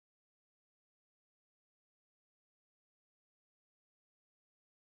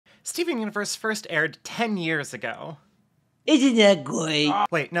Steven Universe first aired 10 years ago. Isn't that great?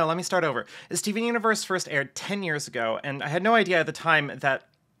 Wait, no, let me start over. Steven Universe first aired 10 years ago, and I had no idea at the time that,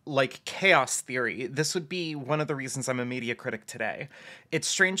 like Chaos Theory, this would be one of the reasons I'm a media critic today. It's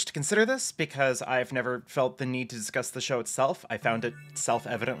strange to consider this because I've never felt the need to discuss the show itself. I found it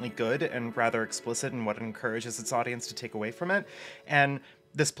self-evidently good and rather explicit in what it encourages its audience to take away from it, and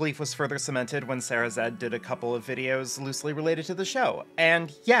this belief was further cemented when Sarah Zed did a couple of videos loosely related to the show.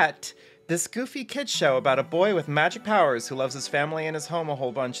 And yet, this goofy kids show about a boy with magic powers who loves his family and his home a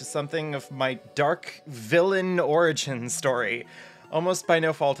whole bunch is something of my dark villain origin story, almost by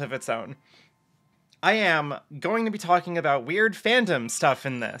no fault of its own. I am going to be talking about weird fandom stuff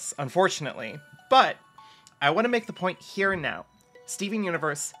in this, unfortunately, but I want to make the point here and now. Steven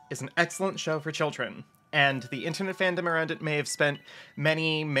Universe is an excellent show for children, and the internet fandom around it may have spent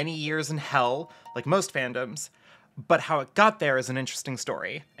many, many years in hell, like most fandoms, but how it got there is an interesting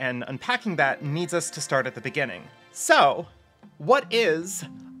story, and unpacking that needs us to start at the beginning. So, what is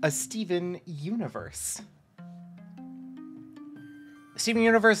a Steven Universe? Steven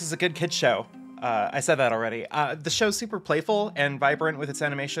Universe is a good kid's show. I said that already. The show's super playful and vibrant with its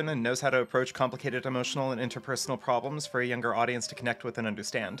animation and knows how to approach complicated emotional and interpersonal problems for a younger audience to connect with and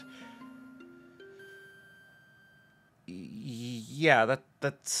understand. Yeah,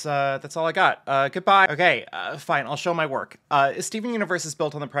 that's all I got. Goodbye. Okay, fine, I'll show my work. Steven Universe is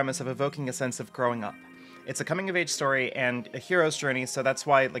built on the premise of evoking a sense of growing up. It's a coming-of-age story and a hero's journey, so that's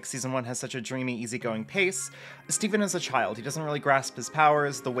why, like, Season 1 has such a dreamy, easygoing pace. Steven is a child. He doesn't really grasp his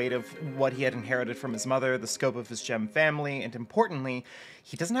powers, the weight of what he had inherited from his mother, the scope of his gem family, and importantly,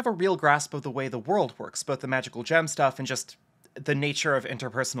 he doesn't have a real grasp of the way the world works, both the magical gem stuff and just the nature of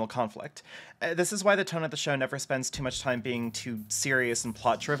interpersonal conflict. This is why the tone of the show never spends too much time being too serious and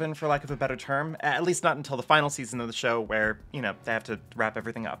plot-driven, for lack of a better term, at least not until the final season of the show where, you know, they have to wrap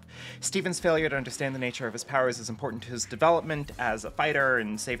everything up. Steven's failure to understand the nature of his powers is important to his development as a fighter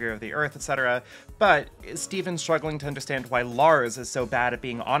and savior of the Earth, etc., but Steven struggling to understand why Lars is so bad at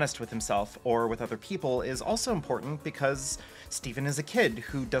being honest with himself or with other people is also important because Steven is a kid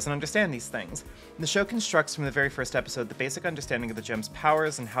who doesn't understand these things. The show constructs from the very first episode the basic understanding of the gem's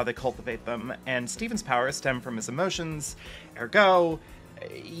powers and how they cultivate them, and Steven's powers stem from his emotions, ergo,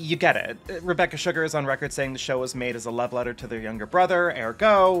 you get it. Rebecca Sugar is on record saying the show was made as a love letter to their younger brother,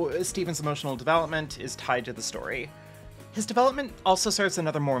 ergo, Steven's emotional development is tied to the story. His development also serves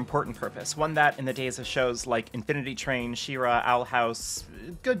another more important purpose, one that, in the days of shows like Infinity Train, She-Ra, Owl House,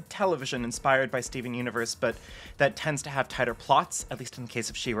 good television inspired by Steven Universe, but that tends to have tighter plots, at least in the case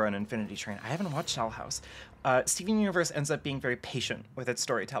of She-Ra and Infinity Train. I haven't watched Owl House. Steven Universe ends up being very patient with its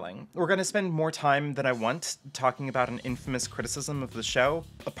storytelling. We're going to spend more time than I want talking about an infamous criticism of the show,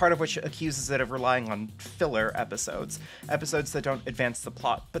 a part of which accuses it of relying on filler episodes that don't advance the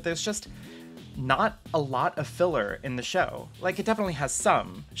plot, but there's just not a lot of filler in the show. Like, it definitely has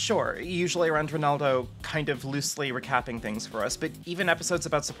some, sure, usually around Ronaldo kind of loosely recapping things for us, but even episodes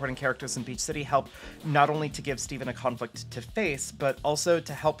about supporting characters in Beach City help not only to give Steven a conflict to face, but also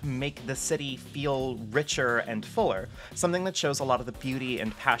to help make the city feel richer and fuller, something that shows a lot of the beauty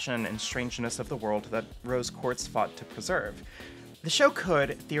and passion and strangeness of the world that Rose Quartz fought to preserve. The show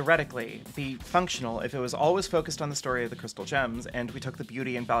could, theoretically, be functional if it was always focused on the story of the crystal gems, and we took the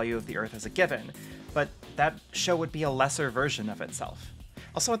beauty and value of the Earth as a given, but that show would be a lesser version of itself.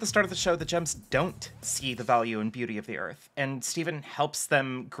 Also, at the start of the show, the gems don't see the value and beauty of the Earth, and Steven helps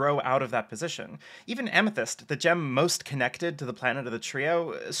them grow out of that position. Even Amethyst, the gem most connected to the planet of the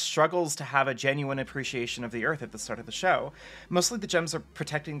trio, struggles to have a genuine appreciation of the Earth at the start of the show. Mostly the gems are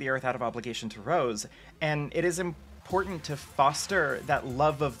protecting the Earth out of obligation to Rose, and it is important to foster that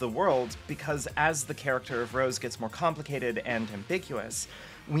love of the world because as the character of Rose gets more complicated and ambiguous,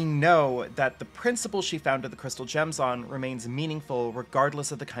 we know that the principle she founded the crystal gems on remains meaningful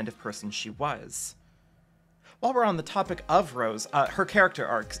regardless of the kind of person she was. While we're on the topic of Rose, her character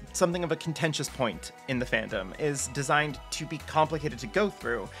arc, something of a contentious point in the fandom, is designed to be complicated to go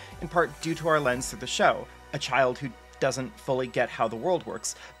through, in part due to our lens through the show, a child who doesn't fully get how the world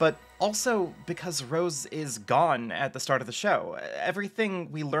works, but also because Rose is gone at the start of the show.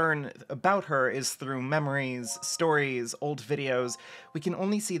 Everything we learn about her is through memories, stories, old videos. We can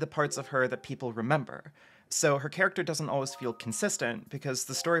only see the parts of her that people remember. So her character doesn't always feel consistent because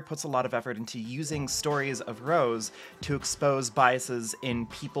the story puts a lot of effort into using stories of Rose to expose biases in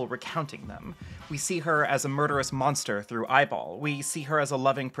people recounting them. We see her as a murderous monster through Eyeball, we see her as a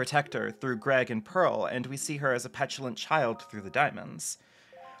loving protector through Greg and Pearl, and we see her as a petulant child through the Diamonds.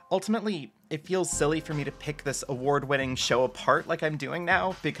 Ultimately, it feels silly for me to pick this award-winning show apart like I'm doing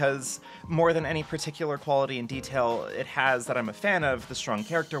now, because more than any particular quality and detail it has that I'm a fan of, the strong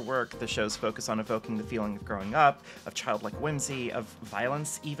character work, the show's focus on evoking the feeling of growing up, of childlike whimsy, of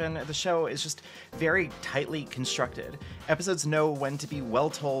violence even, the show is just very tightly constructed. Episodes know when to be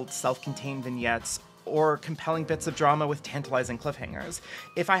well-told, self-contained vignettes, or compelling bits of drama with tantalizing cliffhangers.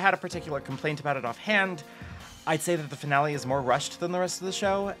 If I had a particular complaint about it offhand, I'd say that the finale is more rushed than the rest of the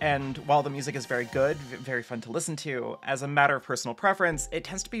show, and while the music is very good, very fun to listen to, as a matter of personal preference, it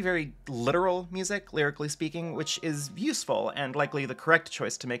tends to be very literal music, lyrically speaking, which is useful and likely the correct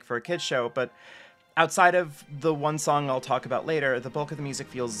choice to make for a kids show, but outside of the one song I'll talk about later, the bulk of the music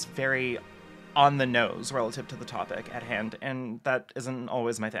feels very on the nose relative to the topic at hand, and that isn't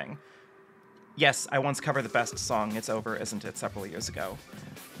always my thing. Yes, I once covered the best song, It's Over, Isn't It, several years ago.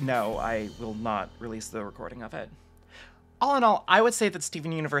 No, I will not release the recording of it. All in all, I would say that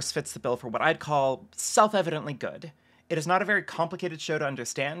Steven Universe fits the bill for what I'd call self-evidently good. It is not a very complicated show to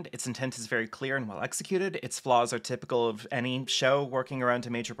understand, its intent is very clear and well executed, its flaws are typical of any show working around a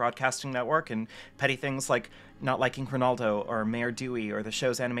major broadcasting network, and petty things like not liking Ronaldo or Mayor Dewey or the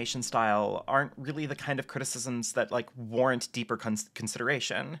show's animation style aren't really the kind of criticisms that, warrant deeper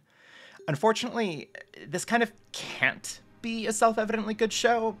consideration. Unfortunately, this kind of can't be a self-evidently good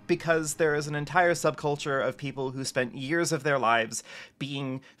show because there is an entire subculture of people who spent years of their lives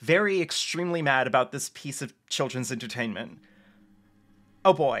being very extremely mad about this piece of children's entertainment.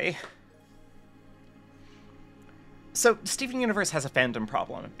 Oh boy. So, Steven Universe has a fandom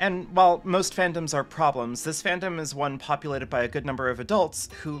problem, and while most fandoms are problems, this fandom is one populated by a good number of adults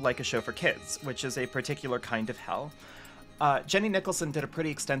who like a show for kids, which is a particular kind of hell. Jenny Nicholson did a pretty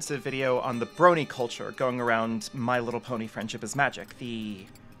extensive video on the brony culture going around My Little Pony Friendship is Magic,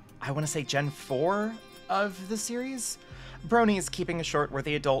 I want to say Gen 4 of the series? Bronies, keeping it short, were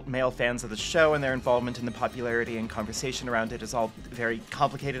the adult male fans of the show, and their involvement in the popularity and conversation around it is all very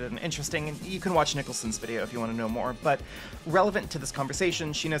complicated and interesting, and you can watch Nicholson's video if you want to know more. But relevant to this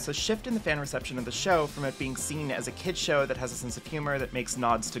conversation, she notes a shift in the fan reception of the show from it being seen as a kid's show that has a sense of humor that makes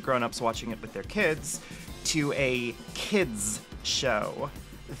nods to grown-ups watching it with their kids, to a kids show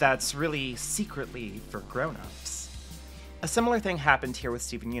that's really secretly for grown-ups. A similar thing happened here with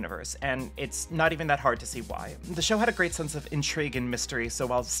Steven Universe, and it's not even that hard to see why. The show had a great sense of intrigue and mystery, so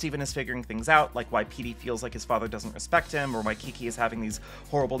while Steven is figuring things out, like why Petey feels like his father doesn't respect him, or why Kiki is having these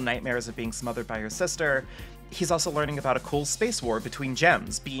horrible nightmares of being smothered by her sister, he's also learning about a cool space war between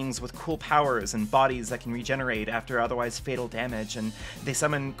gems, beings with cool powers and bodies that can regenerate after otherwise fatal damage, and they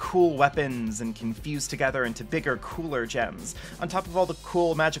summon cool weapons and can fuse together into bigger, cooler gems. On top of all the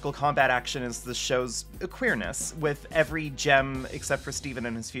cool magical combat action is the show's queerness, with every gem except for Steven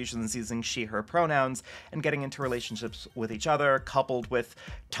and his fusions using she/her pronouns and getting into relationships with each other, coupled with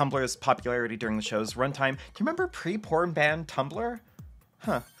Tumblr's popularity during the show's runtime. Do you remember pre-porn band Tumblr?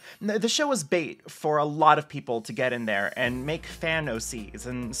 Huh. The show was bait for a lot of people to get in there and make fan OCs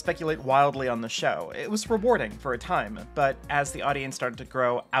and speculate wildly on the show. It was rewarding for a time, but as the audience started to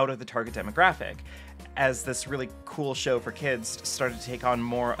grow out of the target demographic, as this really cool show for kids started to take on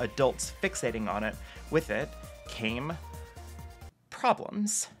more adults fixating on it, with it came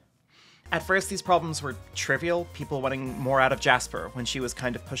problems. At first, these problems were trivial, people wanting more out of Jasper when she was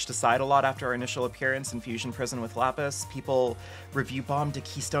kind of pushed aside a lot after her initial appearance in Fusion Prison with Lapis. People review-bombed a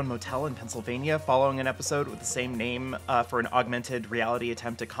Keystone Motel in Pennsylvania following an episode with the same name for an augmented reality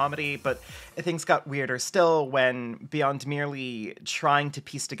attempt at comedy, but things got weirder still when, beyond merely trying to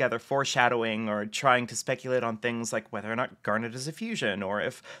piece together foreshadowing or trying to speculate on things like whether or not Garnet is a fusion or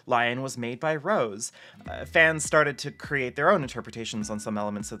if Lion was made by Rose, fans started to create their own interpretations on some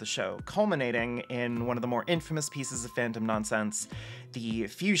elements of the show, culminating in one of the more infamous pieces of fandom nonsense, the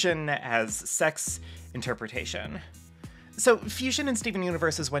fusion as sex interpretation. So, fusion in Steven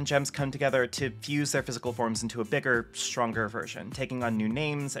Universe is when gems come together to fuse their physical forms into a bigger, stronger version, taking on new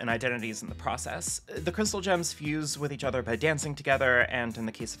names and identities in the process. The crystal gems fuse with each other by dancing together, and in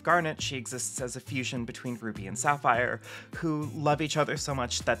the case of Garnet, she exists as a fusion between Ruby and Sapphire, who love each other so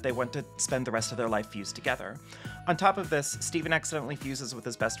much that they want to spend the rest of their life fused together. On top of this, Steven accidentally fuses with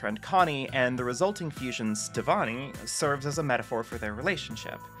his best friend Connie, and the resulting fusion, Stevani, serves as a metaphor for their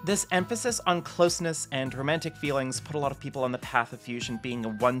relationship. This emphasis on closeness and romantic feelings put a lot of people on the path of fusion being a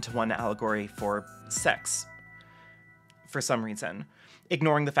one-to-one allegory for sex, for some reason,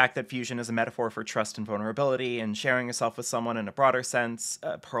 ignoring the fact that fusion is a metaphor for trust and vulnerability and sharing yourself with someone in a broader sense.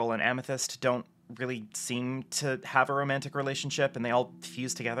 Pearl and Amethyst don't really seem to have a romantic relationship, and they all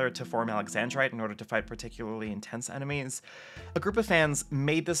fuse together to form Alexandrite in order to fight particularly intense enemies. A group of fans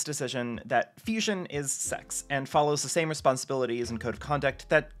made this decision that fusion is sex and follows the same responsibilities and code of conduct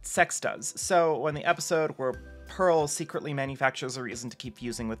that sex does. So when the episode where Pearl secretly manufactures a reason to keep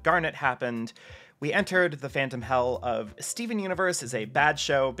fusing with Garnet happened, we entered the phantom hell of Steven Universe is a bad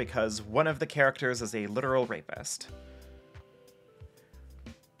show because one of the characters is a literal rapist.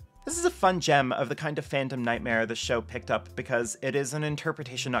 This is a fun gem of the kind of fandom nightmare the show picked up because it is an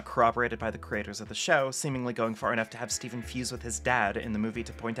interpretation not corroborated by the creators of the show, seemingly going far enough to have Steven fuse with his dad in the movie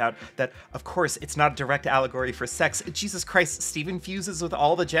to point out that, of course, it's not a direct allegory for sex. Jesus Christ, Steven fuses with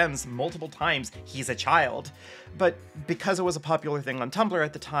all the gems multiple times. He's a child. But because it was a popular thing on Tumblr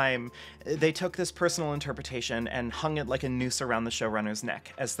at the time, they took this personal interpretation and hung it like a noose around the showrunner's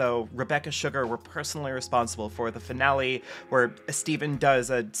neck, as though Rebecca Sugar were personally responsible for the finale where Steven does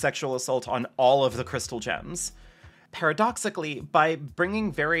a sexual assault on all of the crystal gems. Paradoxically, by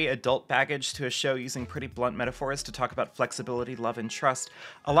bringing very adult baggage to a show using pretty blunt metaphors to talk about flexibility, love, and trust,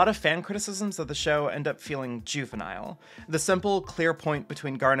 a lot of fan criticisms of the show end up feeling juvenile. The simple, clear point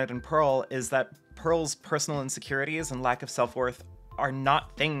between Garnet and Pearl is that Pearl's personal insecurities and lack of self-worth are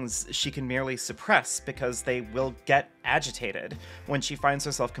not things she can merely suppress because they will get agitated when she finds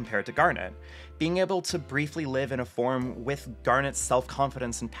herself compared to Garnet. Being able to briefly live in a form with Garnet's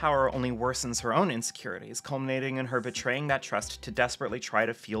self-confidence and power only worsens her own insecurities, culminating in her betraying that trust to desperately try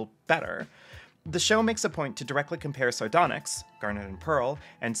to feel better. The show makes a point to directly compare Sardonyx, Garnet and Pearl,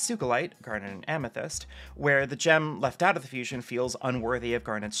 and Sugilite, Garnet and Amethyst, where the gem left out of the fusion feels unworthy of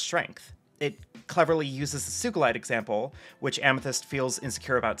Garnet's strength. It cleverly uses the Sugilite example, which Amethyst feels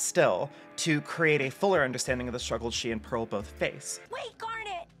insecure about still, to create a fuller understanding of the struggles she and Pearl both face. Wait,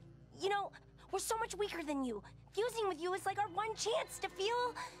 Garnet! You know, we're so much weaker than you. Fusing with you is like our one chance to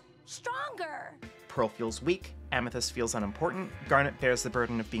feel stronger. Pearl feels weak, Amethyst feels unimportant, Garnet bears the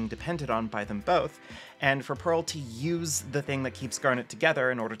burden of being depended on by them both, and for Pearl to use the thing that keeps Garnet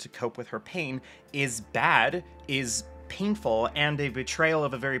together in order to cope with her pain is bad, is painful, and a betrayal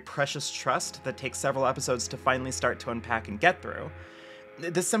of a very precious trust that takes several episodes to finally start to unpack and get through.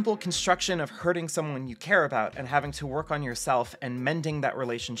 The simple construction of hurting someone you care about and having to work on yourself and mending that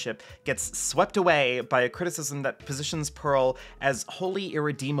relationship gets swept away by a criticism that positions Pearl as wholly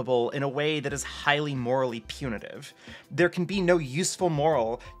irredeemable in a way that is highly morally punitive. There can be no useful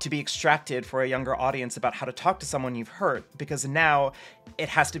moral to be extracted for a younger audience about how to talk to someone you've hurt, because now it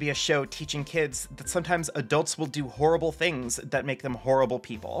has to be a show teaching kids that sometimes adults will do horrible things that make them horrible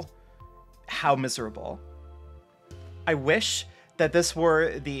people. How miserable. I wish that this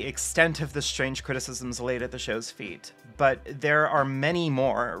were the extent of the strange criticisms laid at the show's feet, but there are many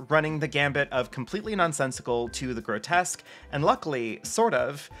more, running the gambit of completely nonsensical to the grotesque, and luckily, sort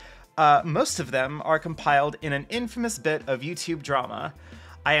of, most of them are compiled in an infamous bit of YouTube drama.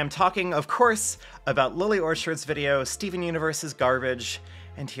 I am talking, of course, about Lily Orchard's video, Steven Universe is Garbage,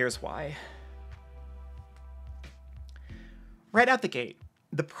 and here's why. Right out the gate,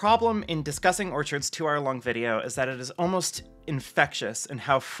 the problem in discussing Orchard's 2-hour-long video is that it is almost infectious in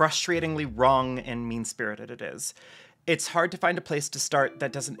how frustratingly wrong and mean-spirited it is. It's hard to find a place to start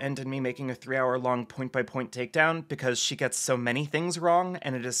that doesn't end in me making a 3-hour-long point-by-point takedown because she gets so many things wrong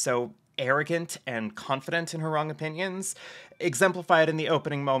and it is so arrogant and confident in her wrong opinions, exemplified in the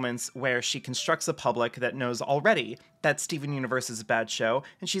opening moments where she constructs a public that knows already that Steven Universe is a bad show,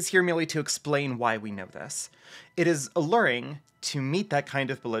 and she's here merely to explain why we know this. It is alluring to meet that kind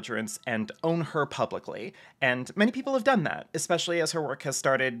of belligerence and own her publicly, and many people have done that, especially as her work has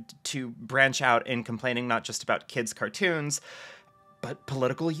started to branch out in complaining not just about kids' cartoons, but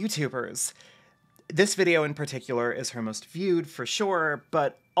political YouTubers. This video in particular is her most viewed, for sure,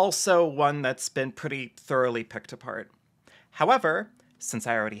 but also one that's been pretty thoroughly picked apart. However, since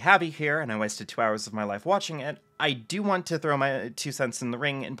I already have you here and I wasted 2 hours of my life watching it, I do want to throw my 2 cents in the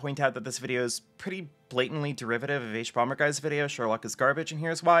ring and point out that this video is pretty blatantly derivative of H. Bomber Guy's video, Sherlock is Garbage, and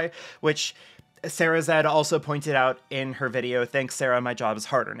here's why, which Sarah Zed also pointed out in her video, Thanks Sarah, my job is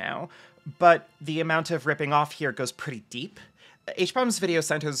harder now. But the amount of ripping off here goes pretty deep. H-Bomb's video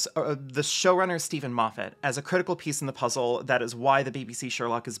centers the showrunner Stephen Moffat as a critical piece in the puzzle that is why the BBC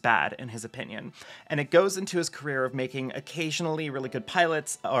Sherlock is bad, in his opinion. And it goes into his career of making occasionally really good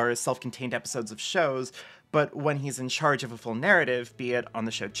pilots or self-contained episodes of shows, but when he's in charge of a full narrative, be it on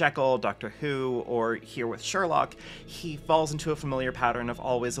the show Jekyll, Doctor Who, or here with Sherlock, he falls into a familiar pattern of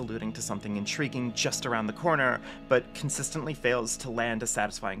always alluding to something intriguing just around the corner, but consistently fails to land a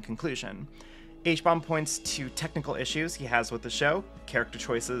satisfying conclusion. H-Bomb points to technical issues he has with the show, character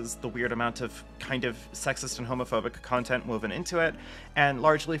choices, the weird amount of kind of sexist and homophobic content woven into it, and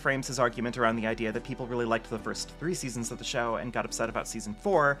largely frames his argument around the idea that people really liked the first 3 seasons of the show and got upset about season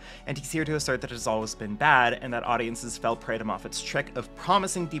 4, and he's here to assert that it has always been bad and that audiences fell prey to Moffat's trick of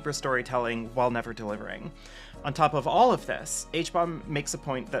promising deeper storytelling while never delivering. On top of all of this, H-Bomb makes a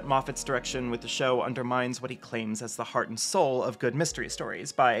point that Moffat's direction with the show undermines what he claims as the heart and soul of good mystery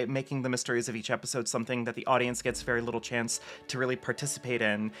stories by making the mysteries of each episode something that the audience gets very little chance to really participate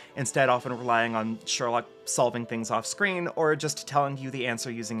in, instead often relying on Sherlock solving things off screen or just telling you the answer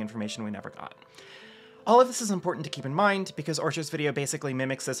using information we never got. All of this is important to keep in mind because Orchard's video basically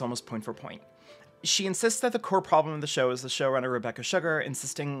mimics this almost point for point. She insists that the core problem of the show is the showrunner Rebecca Sugar,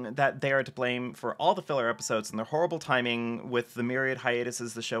 insisting that they are to blame for all the filler episodes and their horrible timing with the myriad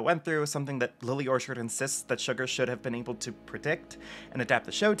hiatuses the show went through, something that Lily Orchard insists that Sugar should have been able to predict and adapt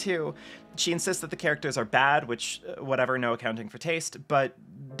the show to. She insists that the characters are bad, which, whatever, no accounting for taste, but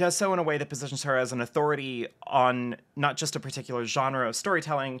does so in a way that positions her as an authority on not just a particular genre of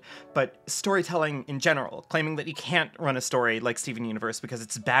storytelling, but storytelling in general, claiming that you can't run a story like Steven Universe because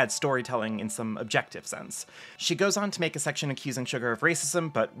it's bad storytelling in some objective sense. She goes on to make a section accusing Sugar of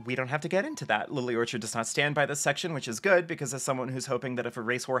racism, but we don't have to get into that. Lily Orchard does not stand by this section, which is good, because as someone who's hoping that if a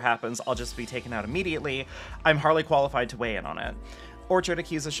race war happens, I'll just be taken out immediately, I'm hardly qualified to weigh in on it. Orchard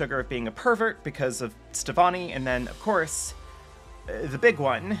accuses Sugar of being a pervert because of Stevonnie, and then, of course, the big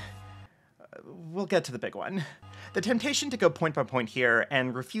one. We'll get to the big one. The temptation to go point by point here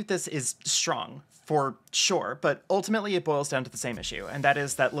and refute this is strong, for sure, but ultimately it boils down to the same issue, and that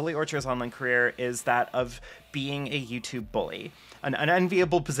is that Lily Orchard's online career is that of being a YouTube bully. An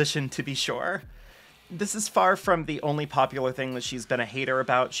unenviable position, to be sure. This is far from the only popular thing that she's been a hater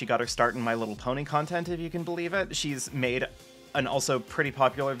about. She got her start in My Little Pony content, if you can believe it. She's made an also pretty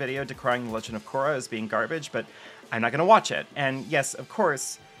popular video decrying The Legend of Korra as being garbage, but I'm not gonna watch it. And yes, of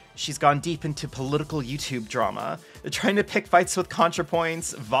course, she's gone deep into political YouTube drama, trying to pick fights with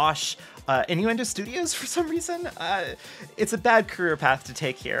ContraPoints, Vosh, Innuendo Studios for some reason. It's a bad career path to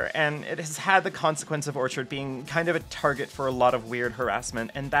take here, and it has had the consequence of Orchard being kind of a target for a lot of weird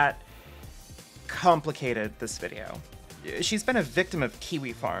harassment, and that complicated this video. She's been a victim of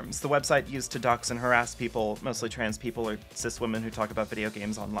Kiwi Farms, the website used to dox and harass people, mostly trans people or cis women who talk about video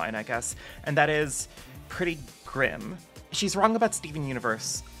games online, I guess, and that is pretty grim. She's wrong about Steven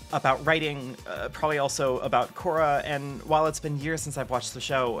Universe, about writing, probably also about Korra, and while it's been years since I've watched the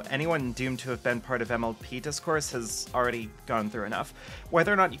show, anyone doomed to have been part of MLP discourse has already gone through enough.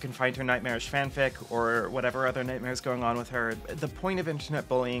 Whether or not you can find her nightmarish fanfic, or whatever other nightmares going on with her, the point of internet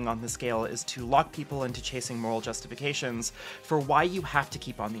bullying on this scale is to lock people into chasing moral justifications for why you have to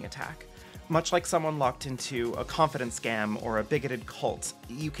keep on the attack. Much like someone locked into a confidence scam or a bigoted cult,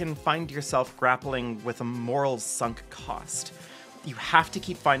 you can find yourself grappling with a moral sunk cost. You have to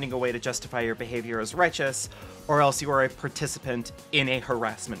keep finding a way to justify your behavior as righteous, or else you are a participant in a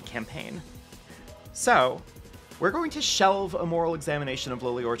harassment campaign. So, we're going to shelve a moral examination of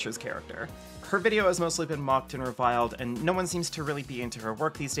Lily Orchard's character. Her video has mostly been mocked and reviled, and no one seems to really be into her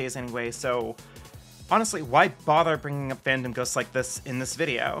work these days anyway, so honestly, why bother bringing up fandom ghosts like this in this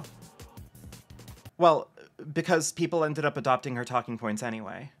video? Well, because people ended up adopting her talking points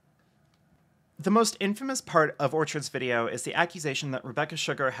anyway. The most infamous part of Orchard's video is the accusation that Rebecca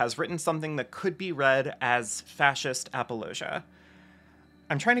Sugar has written something that could be read as fascist apologia.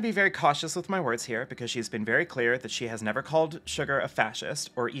 I'm trying to be very cautious with my words here because she's been very clear that she has never called Sugar a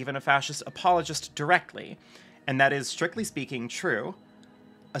fascist or even a fascist apologist directly, and that is strictly speaking true,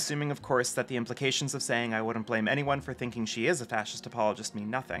 assuming of course that the implications of saying I wouldn't blame anyone for thinking she is a fascist apologist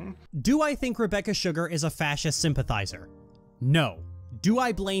mean nothing. Do I think Rebecca Sugar is a fascist sympathizer? No. Do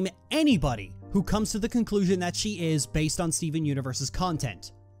I blame anybody who comes to the conclusion that she is based on Steven Universe's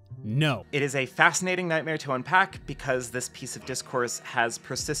content? No. It is a fascinating nightmare to unpack because this piece of discourse has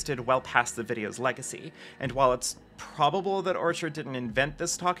persisted well past the video's legacy, and while it's probable that Orchard didn't invent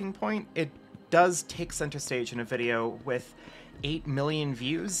this talking point, it does take center stage in a video with 8 million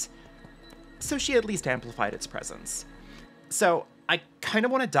views, so she at least amplified its presence. So I kind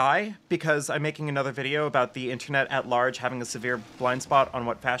of want to die because I'm making another video about the internet at large having a severe blind spot on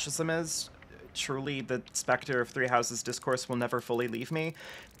what fascism is. Truly, the specter of Three Houses discourse will never fully leave me.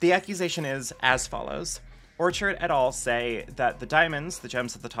 The accusation is as follows. Orchard et al. Say that the diamonds, the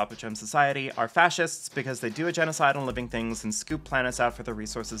gems at the top of Gem Society, are fascists because they do a genocide on living things and scoop planets out for the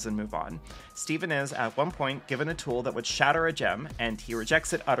resources and move on. Steven is, at one point, given a tool that would shatter a gem, and he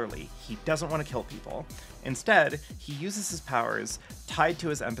rejects it utterly. He doesn't want to kill people. Instead, he uses his powers, tied to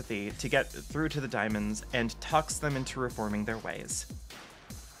his empathy, to get through to the diamonds and talks them into reforming their ways.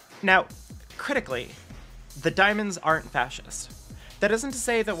 Now, critically, the Diamonds aren't fascist. That isn't to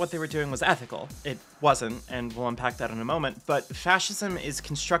say that what they were doing was ethical. It wasn't, and we'll unpack that in a moment, but fascism is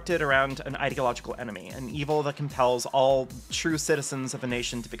constructed around an ideological enemy, an evil that compels all true citizens of a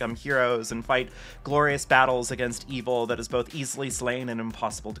nation to become heroes and fight glorious battles against evil that is both easily slain and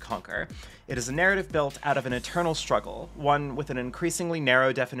impossible to conquer. It is a narrative built out of an eternal struggle, one with an increasingly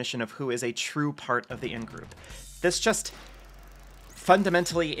narrow definition of who is a true part of the in-group. This just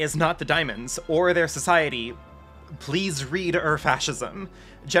fundamentally is not the Diamonds or their society. Please read Fascism.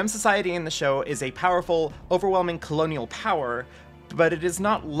 Gem Society in the show is a powerful, overwhelming colonial power, but it is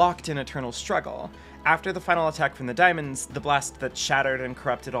not locked in eternal struggle. After the final attack from the Diamonds, the blast that shattered and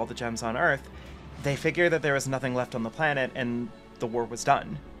corrupted all the gems on Earth, they figure that there was nothing left on the planet and the war was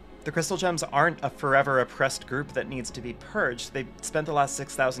done. The Crystal Gems aren't a forever oppressed group that needs to be purged. They've spent the last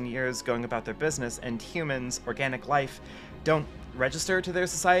 6,000 years going about their business, and humans, organic life, don't register to their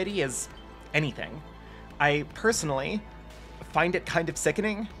society as anything. I personally find it kind of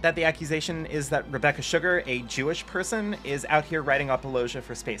sickening that the accusation is that Rebecca Sugar, a Jewish person, is out here writing apologia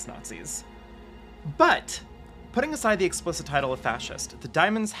for space Nazis. But, putting aside the explicit title of fascist, the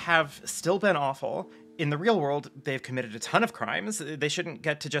Diamonds have still been awful. In the real world, they've committed a ton of crimes. They shouldn't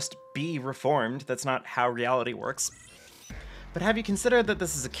get to just be reformed. That's not how reality works. But have you considered that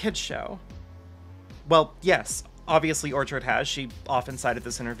this is a kid's show? Well, yes. Obviously, Orchard has. She often cited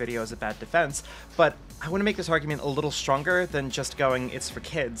this in her video as a bad defense, but I want to make this argument a little stronger than just going, it's for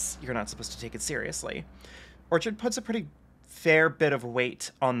kids, you're not supposed to take it seriously. Orchard puts a pretty fair bit of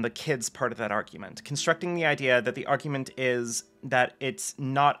weight on the kids part of that argument, constructing the idea that the argument is that it's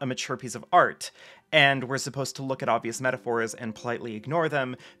not a mature piece of art, and we're supposed to look at obvious metaphors and politely ignore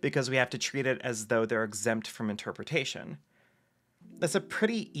them because we have to treat it as though they're exempt from interpretation. That's a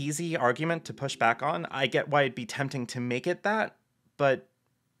pretty easy argument to push back on. I get why it'd be tempting to make it that, but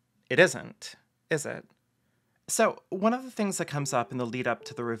it isn't, is it? So, one of the things that comes up in the lead up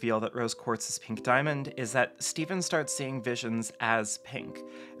to the reveal that Rose Quartz is Pink Diamond is that Steven starts seeing visions as Pink.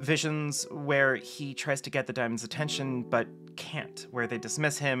 Visions where he tries to get the Diamond's attention, but can't, where they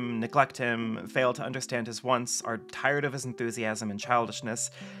dismiss him, neglect him, fail to understand his wants, are tired of his enthusiasm and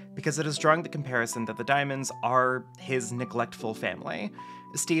childishness, because it is drawing the comparison that the Diamonds are his neglectful family.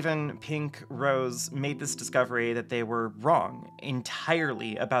 Steven, Pink, Rose made this discovery that they were wrong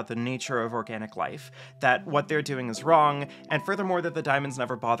entirely about the nature of organic life, that what they're doing is wrong, and furthermore that the Diamonds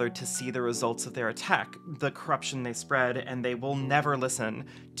never bothered to see the results of their attack, the corruption they spread, and they will never listen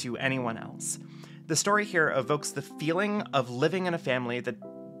to anyone else. The story here evokes the feeling of living in a family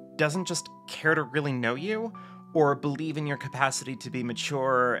that doesn't just care to really know you, or believe in your capacity to be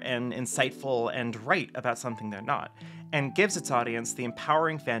mature and insightful and right about something they're not, and gives its audience the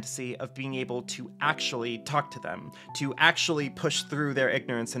empowering fantasy of being able to actually talk to them, to actually push through their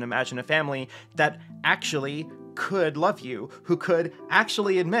ignorance and imagine a family that actually could love you, who could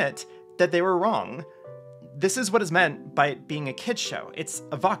actually admit that they were wrong. This is what is meant by it being a kid's show. It's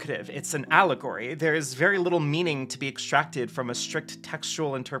evocative, it's an allegory. There is very little meaning to be extracted from a strict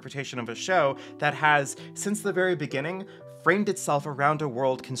textual interpretation of a show that has, since the very beginning, framed itself around a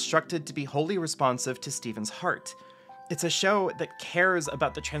world constructed to be wholly responsive to Steven's heart. It's a show that cares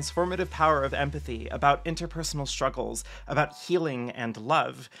about the transformative power of empathy, about interpersonal struggles, about healing and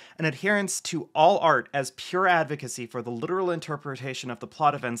love, an adherence to all art as pure advocacy for the literal interpretation of the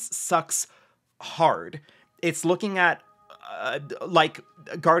plot events sucks hard. It's looking at, like,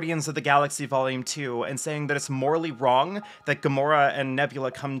 Guardians of the Galaxy Volume 2 and saying that it's morally wrong that Gamora and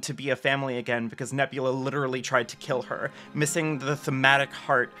Nebula come to be a family again because Nebula literally tried to kill her, missing the thematic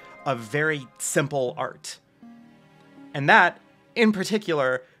heart of very simple art. And that, in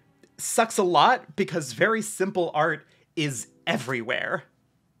particular, sucks a lot because very simple art is everywhere.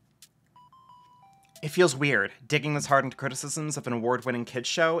 It feels weird, digging this hard into criticisms of an award-winning kids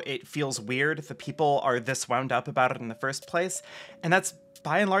show. It feels weird that people are this wound up about it in the first place, and that's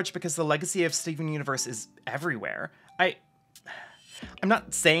by and large because the legacy of Steven Universe is everywhere. I'm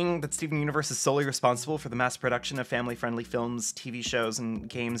not saying that Steven Universe is solely responsible for the mass production of family-friendly films, TV shows, and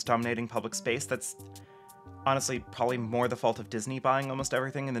games dominating public space. That's honestly probably more the fault of Disney buying almost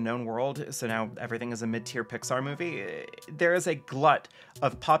everything in the known world, so now everything is a mid-tier Pixar movie. There is a glut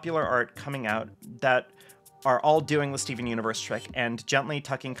of popular art coming out that are all doing the Steven Universe trick and gently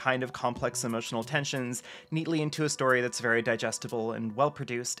tucking kind of complex emotional tensions neatly into a story that's very digestible and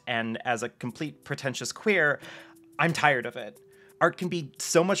well-produced, and as a complete pretentious queer, I'm tired of it. Art can be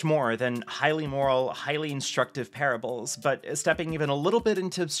so much more than highly moral, highly instructive parables, but stepping even a little bit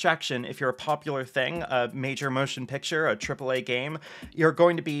into abstraction, if you're a popular thing, a major motion picture, a AAA game, you're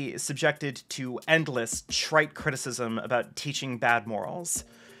going to be subjected to endless, trite criticism about teaching bad morals.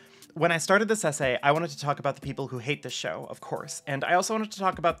 When I started this essay, I wanted to talk about the people who hate this show, of course, and I also wanted to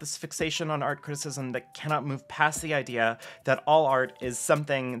talk about this fixation on art criticism that cannot move past the idea that all art is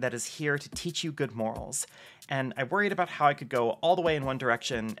something that is here to teach you good morals. And I worried about how I could go all the way in one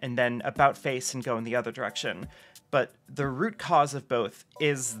direction and then about face and go in the other direction. But the root cause of both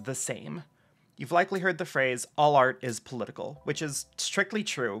is the same. You've likely heard the phrase, all art is political, which is strictly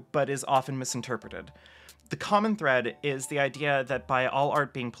true, but is often misinterpreted. The common thread is the idea that by all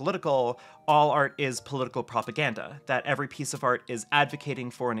art being political, all art is political propaganda, that every piece of art is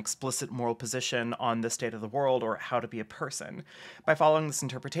advocating for an explicit moral position on the state of the world or how to be a person. By following this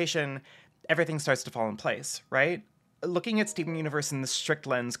interpretation, everything starts to fall in place, right? Looking at Steven Universe in this strict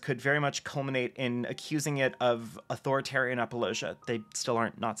lens could very much culminate in accusing it of authoritarian apologia. They still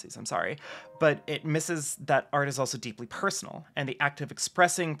aren't Nazis, I'm sorry. But it misses that art is also deeply personal, and the act of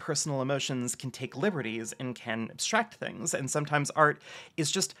expressing personal emotions can take liberties and can abstract things, and sometimes art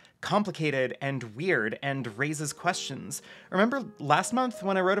is just complicated and weird and raises questions. Remember last month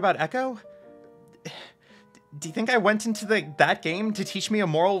when I wrote about Echo? Do you think I went into that game to teach me a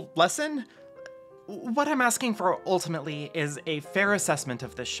moral lesson? What I'm asking for ultimately is a fair assessment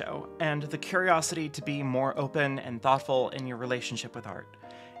of this show, and the curiosity to be more open and thoughtful in your relationship with art.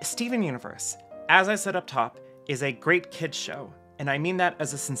 Steven Universe, as I said up top, is a great kids show, and I mean that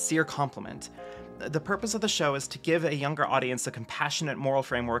as a sincere compliment. The purpose of the show is to give a younger audience a compassionate moral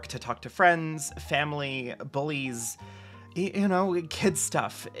framework to talk to friends, family, bullies, you know, kid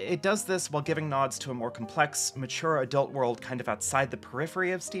stuff. It does this while giving nods to a more complex, mature adult world kind of outside the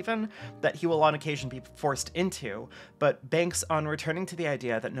periphery of Steven that he will on occasion be forced into, but banks on returning to the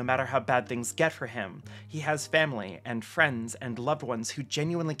idea that no matter how bad things get for him, he has family and friends and loved ones who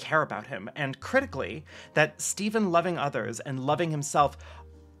genuinely care about him, and critically, that Steven loving others and loving himself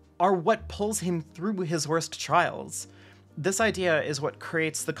are what pulls him through his worst trials. This idea is what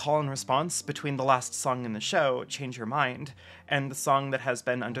creates the call and response between the last song in the show, Change Your Mind, and the song that has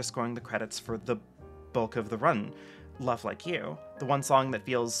been underscoring the credits for the bulk of the run, Love Like You, the one song that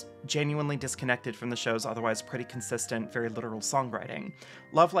feels genuinely disconnected from the show's otherwise pretty consistent, very literal songwriting.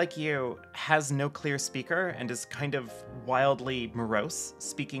 Love Like You has no clear speaker and is kind of wildly morose,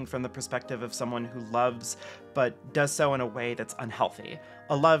 speaking from the perspective of someone who loves, but does so in a way that's unhealthy,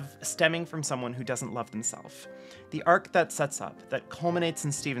 a love stemming from someone who doesn't love themselves. The arc that sets up, that culminates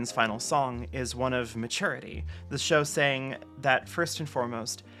in Steven's final song, is one of maturity, the show saying that, first and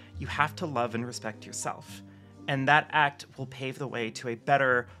foremost, you have to love and respect yourself. And that act will pave the way to a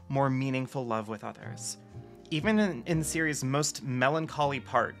better, more meaningful love with others. Even in the series' most melancholy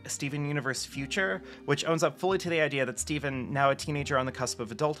part, Steven Universe Future, which owns up fully to the idea that Steven, now a teenager on the cusp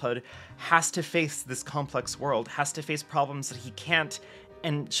of adulthood, has to face this complex world, has to face problems that he can't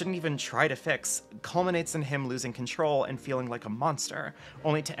and shouldn't even try to fix, culminates in him losing control and feeling like a monster,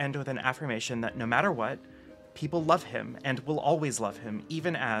 only to end with an affirmation that no matter what, people love him and will always love him,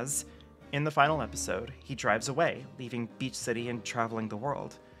 even as, in the final episode, he drives away, leaving Beach City and traveling the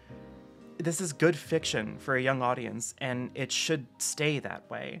world. This is good fiction for a young audience, and it should stay that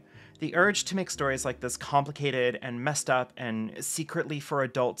way. The urge to make stories like this complicated and messed up and secretly for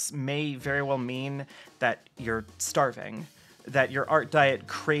adults may very well mean that you're starving, that your art diet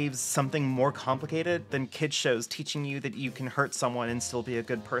craves something more complicated than kids shows teaching you that you can hurt someone and still be a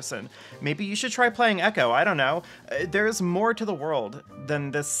good person. Maybe you should try playing Echo, I don't know. There's more to the world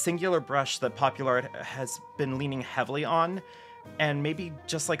than this singular brush that popular art has been leaning heavily on, and maybe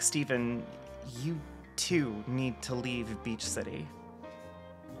just like Steven, you too need to leave Beach City.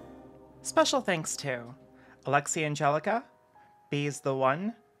 Special thanks to Alexia Angelica, Bees the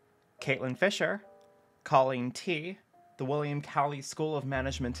One, Caitlin Fisher, Colleen T., the William Cowley School of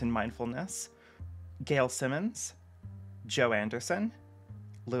Management and Mindfulness, Gail Simmons, Joe Anderson,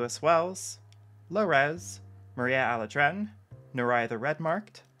 Lewis Wells, Lorez, Maria Aladren, Norai the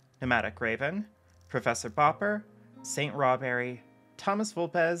Redmarked, Pneumatic Raven, Professor Bopper, Saint Rawberry, Thomas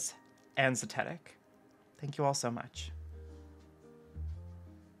Vulpez, and Zetetic. Thank you all so much.